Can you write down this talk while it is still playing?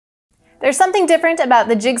There's something different about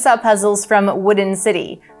the Jigsaw puzzles from Wooden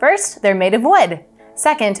City. First, they're made of wood.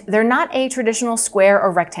 Second, they're not a traditional square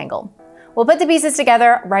or rectangle. We'll put the pieces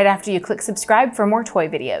together right after you click subscribe for more toy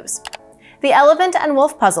videos. The elephant and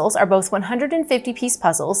wolf puzzles are both 150-piece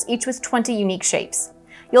puzzles, each with 20 unique shapes.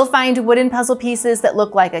 You'll find wooden puzzle pieces that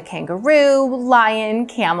look like a kangaroo, lion,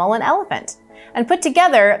 camel, and elephant. And put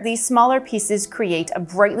together, these smaller pieces create a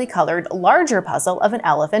brightly colored, larger puzzle of an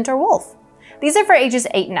elephant or wolf. These are for ages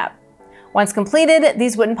 8 and up. Once completed,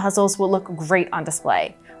 these wooden puzzles will look great on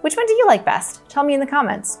display. Which one do you like best? Tell me in the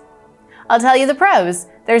comments. I'll tell you the pros.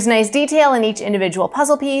 There's nice detail in each individual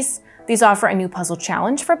puzzle piece. These offer a new puzzle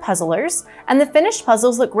challenge for puzzlers, and the finished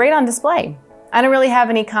puzzles look great on display. I don't really have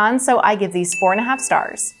any cons, so I give these 4.5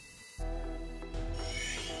 stars.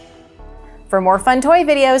 For more fun toy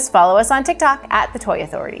videos, follow us on TikTok @TheToy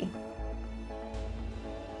Authority.